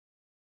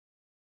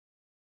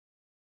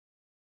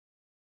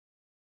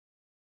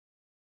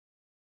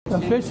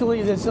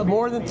Officially, there's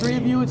more than 3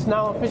 of you. It's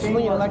now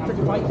officially an electric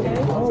bike gang.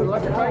 It's an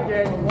electric bike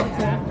gang. And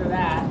after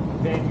that,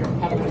 then your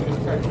pedaling is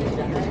charged to the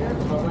generator.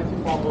 But once you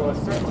fall below a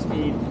certain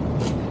speed,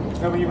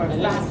 so when you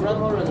went fast, front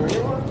motor and the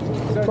rear one?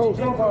 So it's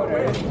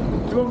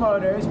dual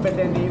motors, but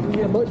then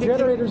the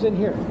generator's in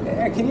here.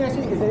 Can you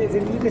actually, is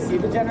it easy to see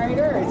the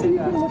generator? Or is You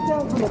can look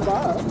down from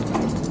above.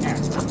 Yeah.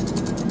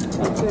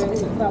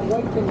 It's that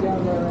white thing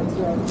down there.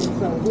 It's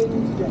a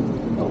wind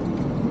generator.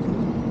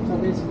 So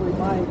basically,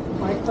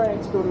 my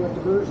cranks go to a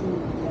diversion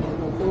and they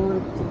go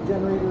forward to the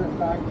generator and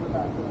back to the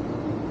back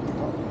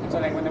wheel. So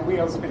then when the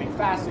wheel's spinning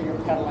faster, you're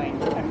pedaling,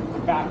 and the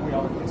back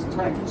wheel is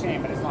turning the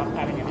chain, but it's not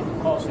adding any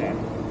propulsion.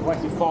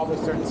 Once you fall to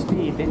a certain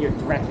speed, then you're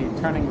directly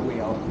turning the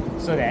wheel,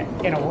 so that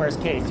in a worst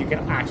case, you can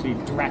actually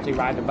directly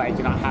ride the bike.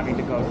 You're not having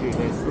to go through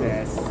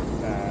this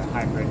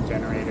hybrid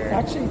generator.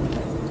 Actually,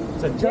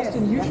 so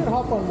Justin, you should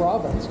hop on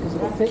Robin's because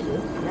it'll fit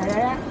you.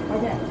 Yeah.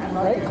 Okay.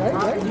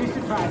 Right. You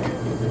should try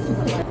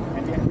this.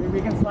 We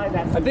can slide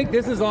that. I think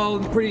this is all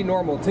pretty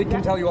normal. Tig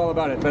can tell you all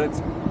about it, but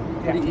it's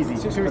pretty easy.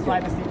 Should we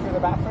slide the seat further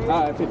back for you?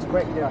 If it's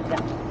quick, yeah.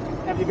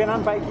 Have you been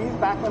on bikies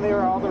back when they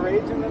were all the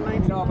rage in the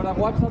 90s? No, but I've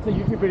watched lots of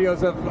YouTube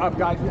videos of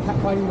guys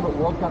finding them at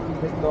World Cup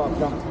and taking them off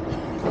jumps.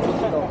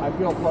 So I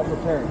feel well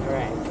prepared.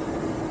 Right.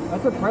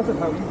 That's impressive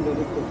how easy it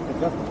is to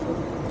adjust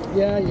it.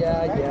 Yeah.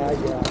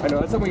 I know,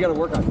 that's something we got to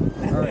work on.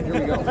 All right, here we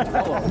go.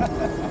 Hello.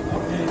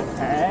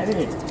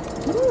 Ready.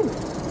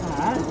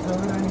 Alright, so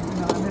what do I need to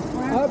know on this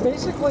one?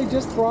 Basically,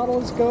 just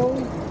throttle is go.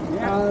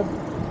 Yeah.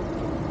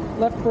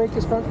 Left brake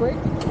is front brake.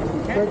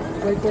 Okay.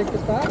 Right brake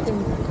is back,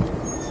 and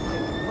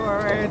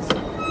Forward.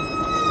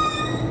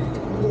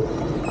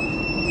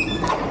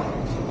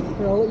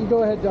 here, I'll let you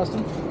go ahead,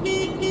 Justin.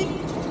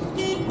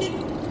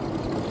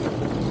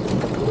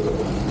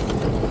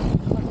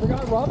 I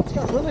forgot Robin's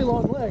got really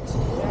long legs.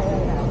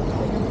 Yeah.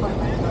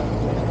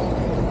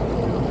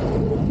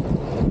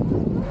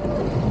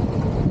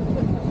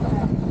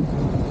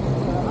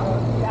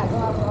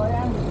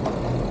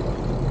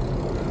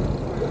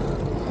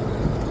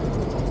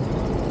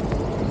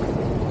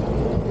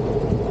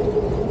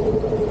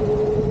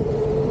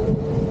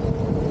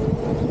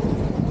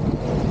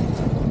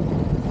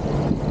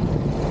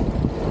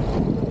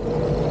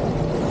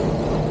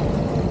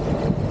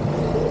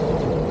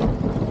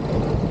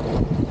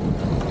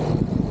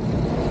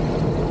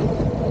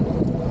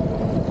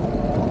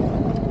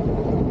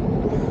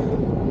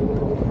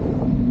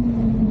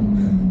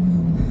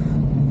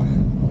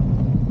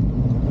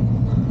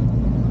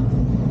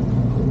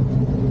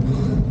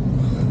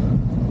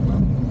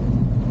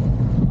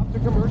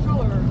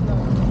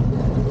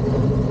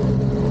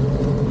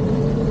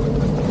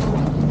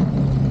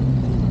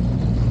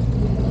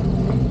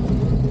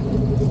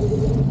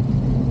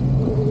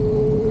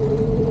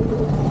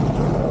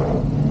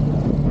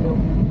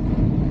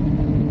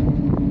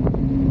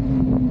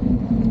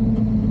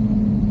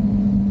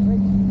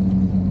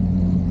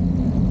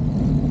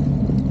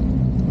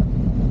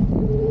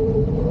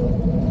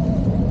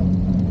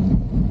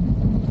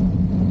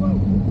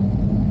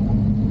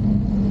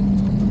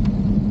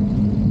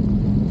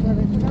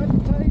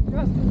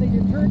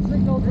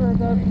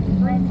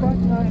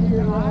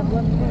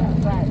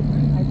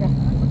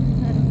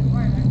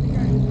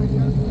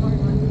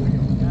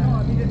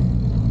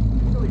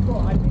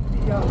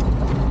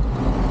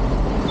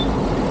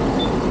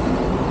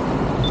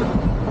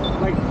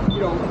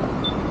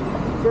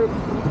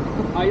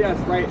 Yes,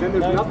 right. Then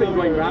there's nothing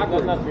going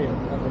backwards.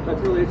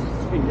 That's really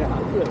interesting.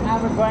 Yeah.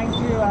 We're going to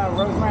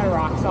Rosemary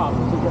Rock Stop,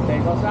 which is the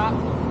bagel shop.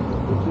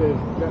 Which is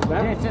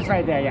that? It's just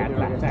right there. Yeah.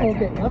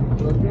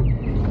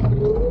 Okay.